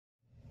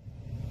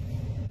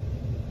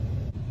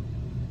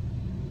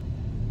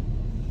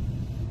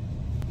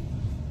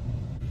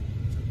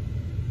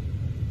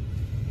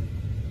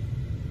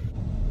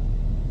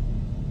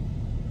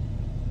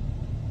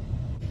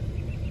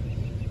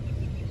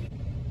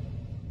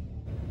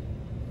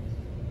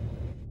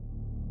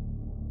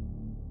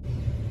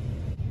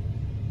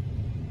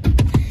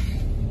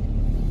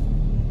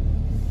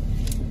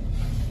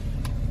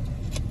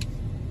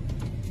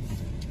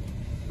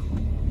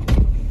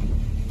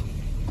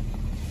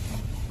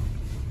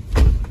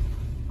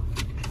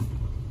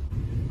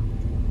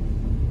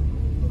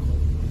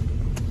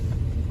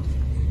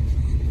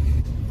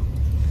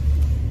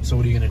So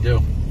what are you gonna do?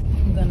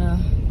 I'm gonna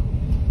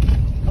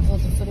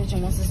upload the footage,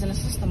 and once it's in the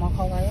system, I'll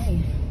call IA.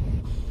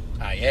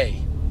 IA?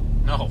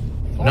 No.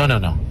 Or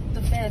No.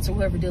 the feds or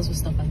whoever deals with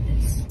stuff like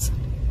this.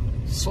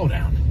 Slow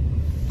down.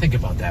 Think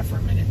about that for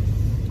a minute.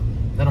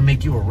 That'll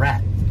make you a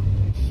rat.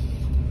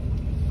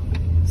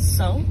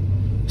 So?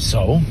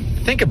 So,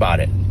 think about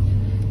it.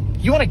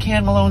 You want to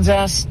can Malone's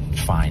ass?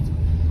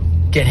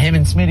 Fine. Get him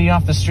and Smitty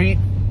off the street?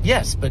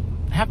 Yes, but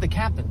have the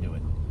captain do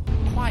it.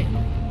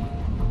 Quietly.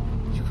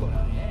 You go to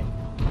IA.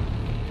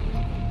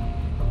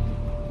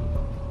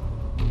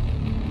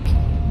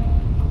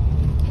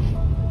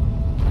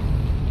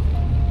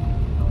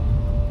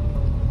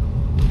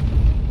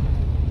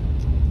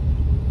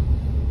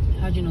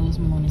 How'd you know it was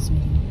Malone and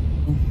Smitty?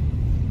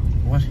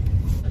 What?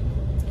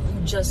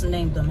 You just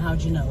named them.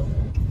 How'd you know?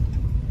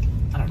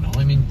 I don't know.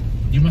 I mean,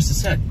 you must have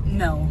said.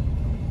 No,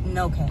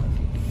 Kev.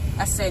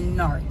 I said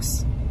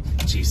narcs.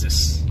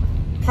 Jesus.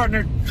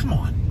 Partner, come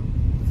on.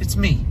 It's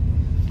me.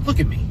 Look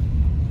at me.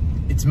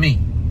 It's me.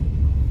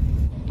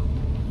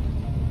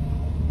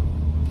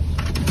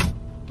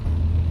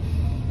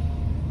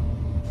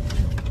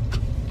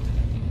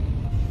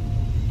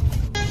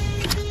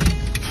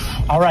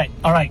 All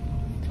right.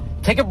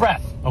 Take a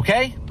breath,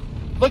 okay?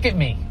 Look at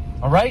me,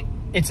 all right?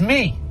 It's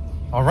me,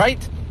 all right?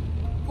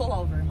 Pull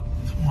over.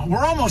 Come on,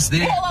 we're almost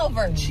there. Pull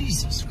over.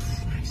 Jesus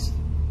Christ.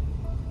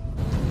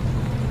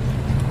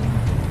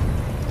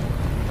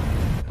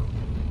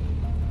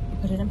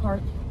 Put it in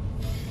park.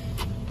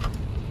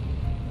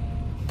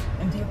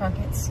 Empty your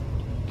pockets.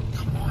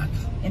 Come on.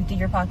 Empty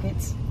your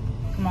pockets.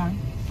 Come on.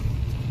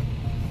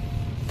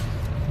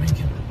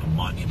 Making a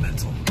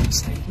monumental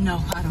mistake.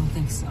 No, I don't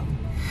think so.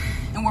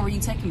 And where were you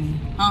taking me?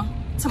 Huh?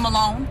 To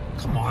Malone?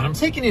 Come on, I'm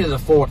taking you to the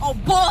fort. Oh,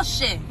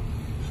 bullshit!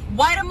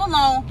 Why did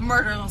Malone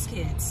murder those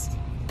kids?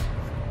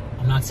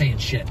 I'm not saying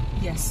shit.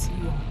 Yes,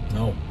 you are.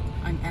 No.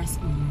 I'm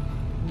asking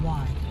you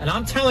why. And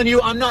I'm telling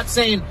you, I'm not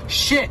saying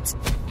shit.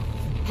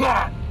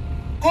 God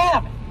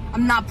damn it.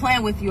 I'm not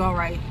playing with you, all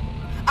right?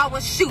 I will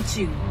shoot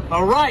you.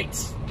 All right.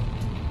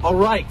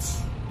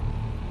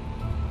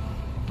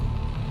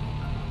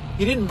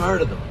 He didn't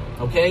murder them,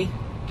 okay?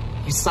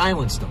 He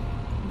silenced them.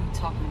 What are you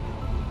talking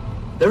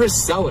about? They're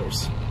his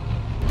sellers.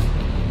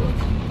 Look,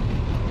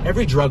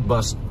 every drug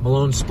bust,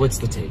 Malone splits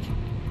the take.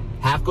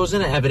 Half goes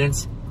into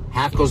evidence,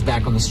 half goes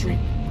back on the street.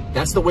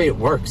 That's the way it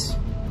works.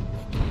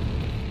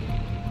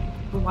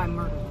 But why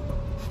murder?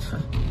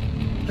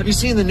 Have you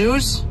seen the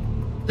news?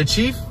 The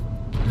chief?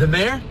 The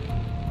mayor?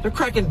 They're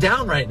cracking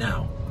down right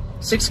now.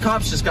 6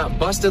 cops just got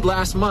busted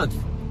last month.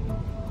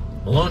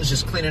 Malone's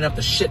just cleaning up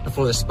the shit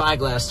before the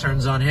spyglass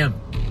turns on him.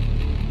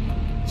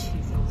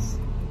 Jesus.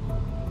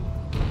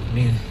 I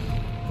mean,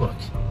 look,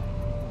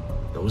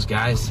 those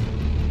guys,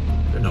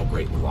 they're no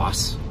great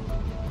loss.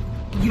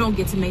 You don't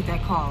get to make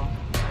that call.